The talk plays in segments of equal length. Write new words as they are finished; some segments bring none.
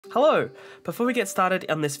Hello! Before we get started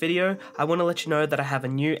on this video, I want to let you know that I have a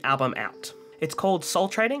new album out. It's called Soul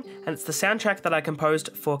Trading, and it's the soundtrack that I composed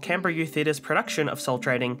for Canberra Youth Theatre's production of Soul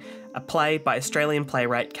Trading, a play by Australian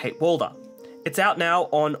playwright Kate Walder. It's out now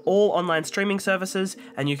on all online streaming services,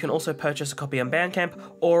 and you can also purchase a copy on Bandcamp,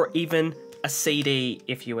 or even a CD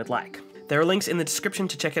if you would like. There are links in the description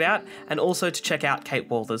to check it out, and also to check out Kate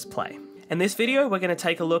Walder's play. In this video, we're going to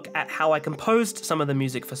take a look at how I composed some of the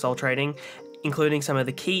music for Soul Trading, including some of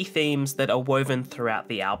the key themes that are woven throughout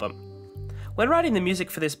the album. When writing the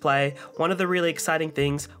music for this play, one of the really exciting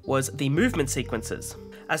things was the movement sequences.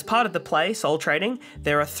 As part of the play, Soul Trading,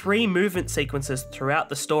 there are 3 movement sequences throughout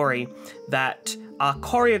the story that are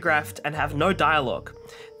choreographed and have no dialogue.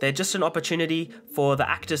 They're just an opportunity for the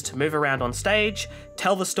actors to move around on stage,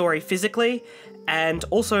 tell the story physically, and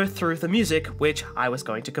also through the music, which I was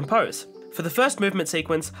going to compose. For the first movement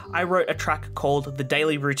sequence, I wrote a track called The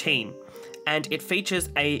Daily Routine, and it features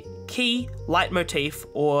a key leitmotif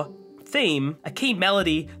or theme, a key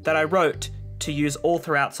melody that I wrote to use all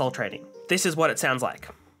throughout Soul Trading. This is what it sounds like.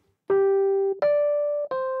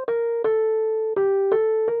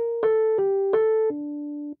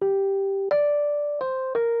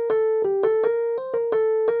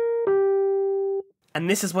 And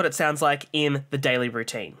this is what it sounds like in The Daily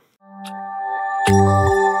Routine.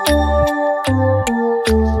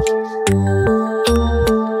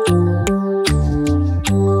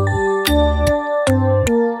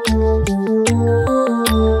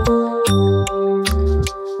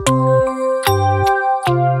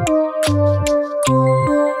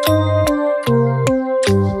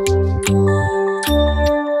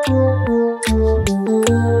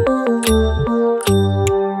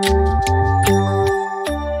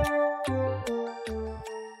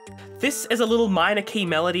 This is a little minor key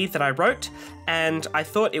melody that I wrote, and I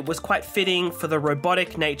thought it was quite fitting for the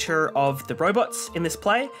robotic nature of the robots in this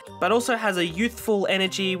play, but also has a youthful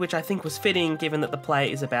energy which I think was fitting given that the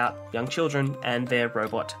play is about young children and their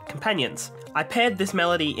robot companions. I paired this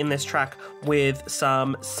melody in this track with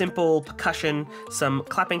some simple percussion, some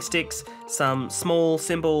clapping sticks, some small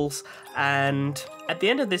cymbals, and at the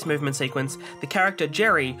end of this movement sequence, the character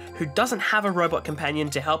Jerry, who doesn't have a robot companion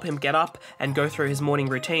to help him get up and go through his morning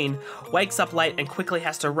routine, wakes up late and quickly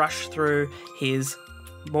has to rush through his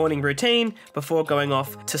morning routine before going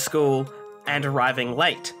off to school and arriving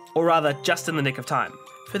late, or rather just in the nick of time.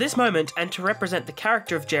 For this moment, and to represent the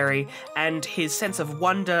character of Jerry and his sense of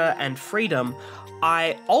wonder and freedom,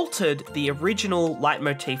 I altered the original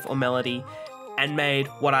leitmotif or melody and made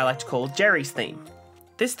what I like to call Jerry's theme.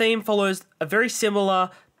 This theme follows a very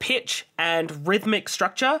similar pitch and rhythmic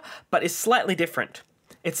structure, but is slightly different.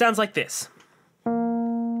 It sounds like this.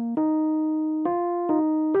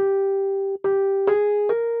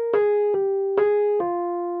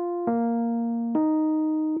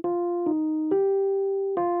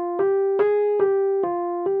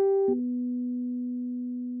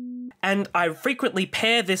 And I frequently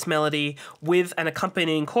pair this melody with an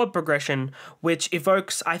accompanying chord progression, which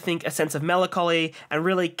evokes, I think, a sense of melancholy and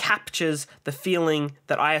really captures the feeling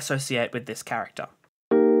that I associate with this character.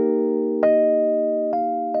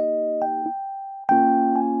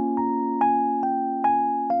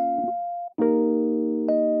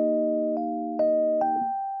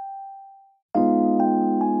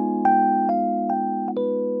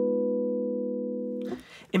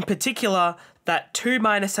 In particular, that 2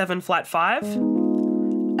 minor 7 flat 5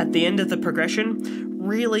 at the end of the progression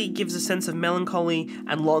really gives a sense of melancholy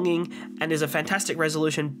and longing and is a fantastic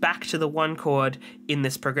resolution back to the 1 chord in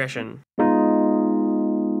this progression.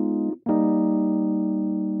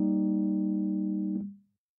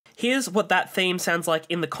 Here's what that theme sounds like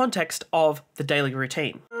in the context of The Daily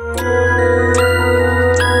Routine.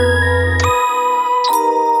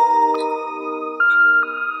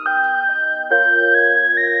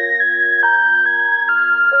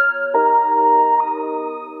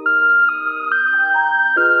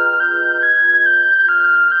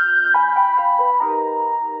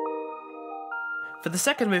 For the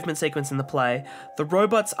second movement sequence in the play, the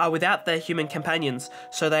robots are without their human companions,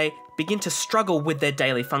 so they begin to struggle with their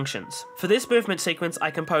daily functions. For this movement sequence,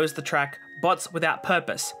 I composed the track Bots Without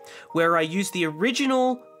Purpose, where I use the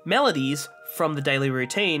original melodies from The Daily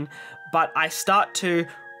Routine, but I start to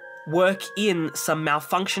work in some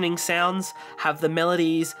malfunctioning sounds, have the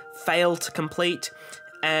melodies fail to complete,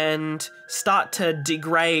 and start to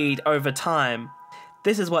degrade over time.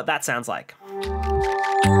 This is what that sounds like.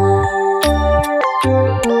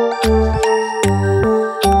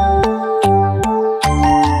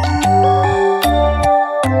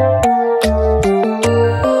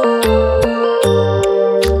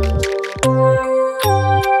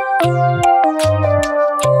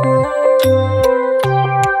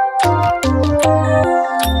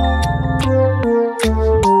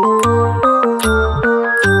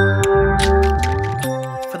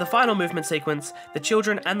 movement sequence, the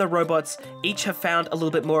children and the robots each have found a little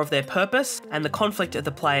bit more of their purpose, and the conflict of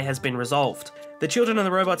the play has been resolved. The children and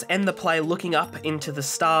the robots end the play looking up into the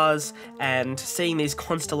stars and seeing these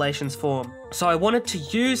constellations form. So I wanted to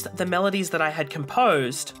use the melodies that I had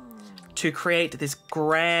composed to create this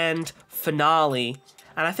grand finale,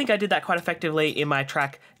 and I think I did that quite effectively in my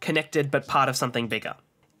track Connected but Part of Something Bigger.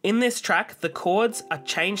 In this track, the chords are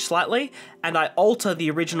changed slightly, and I alter the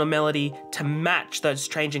original melody to match those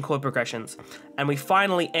changing chord progressions. And we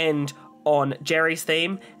finally end on Jerry's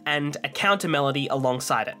theme and a counter melody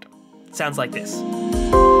alongside it. Sounds like this.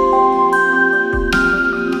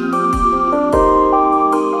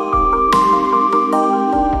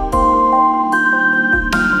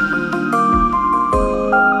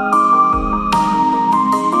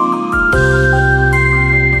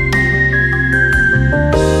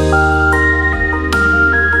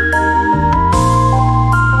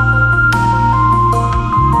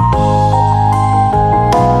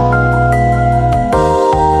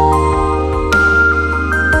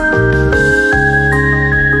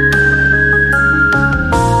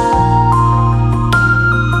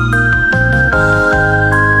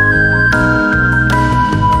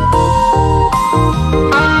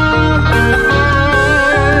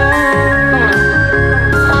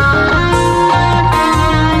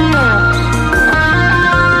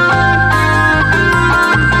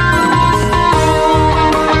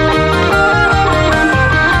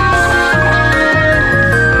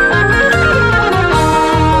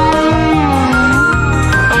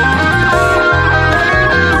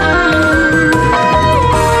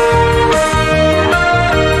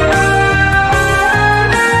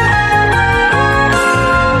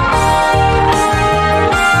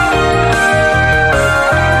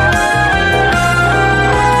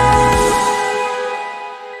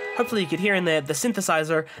 Hopefully you could hear in there the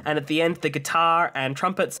synthesizer, and at the end the guitar and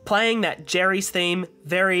trumpets playing that Jerry's theme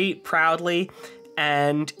very proudly,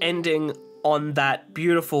 and ending on that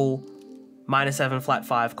beautiful -7 flat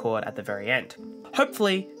 5 chord at the very end.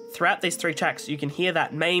 Hopefully throughout these 3 tracks you can hear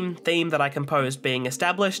that main theme that I composed being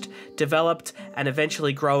established, developed, and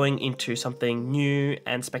eventually growing into something new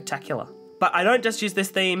and spectacular. But I don't just use this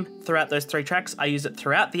theme throughout those 3 tracks, I use it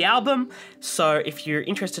throughout the album, so if you're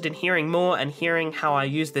interested in hearing more and hearing how I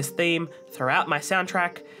use this theme throughout my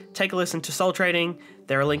soundtrack, take a listen to Soul Trading.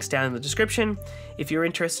 There are links down in the description. If you're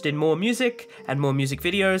interested in more music and more music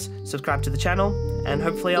videos, subscribe to the channel, and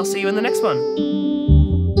hopefully I'll see you in the next one.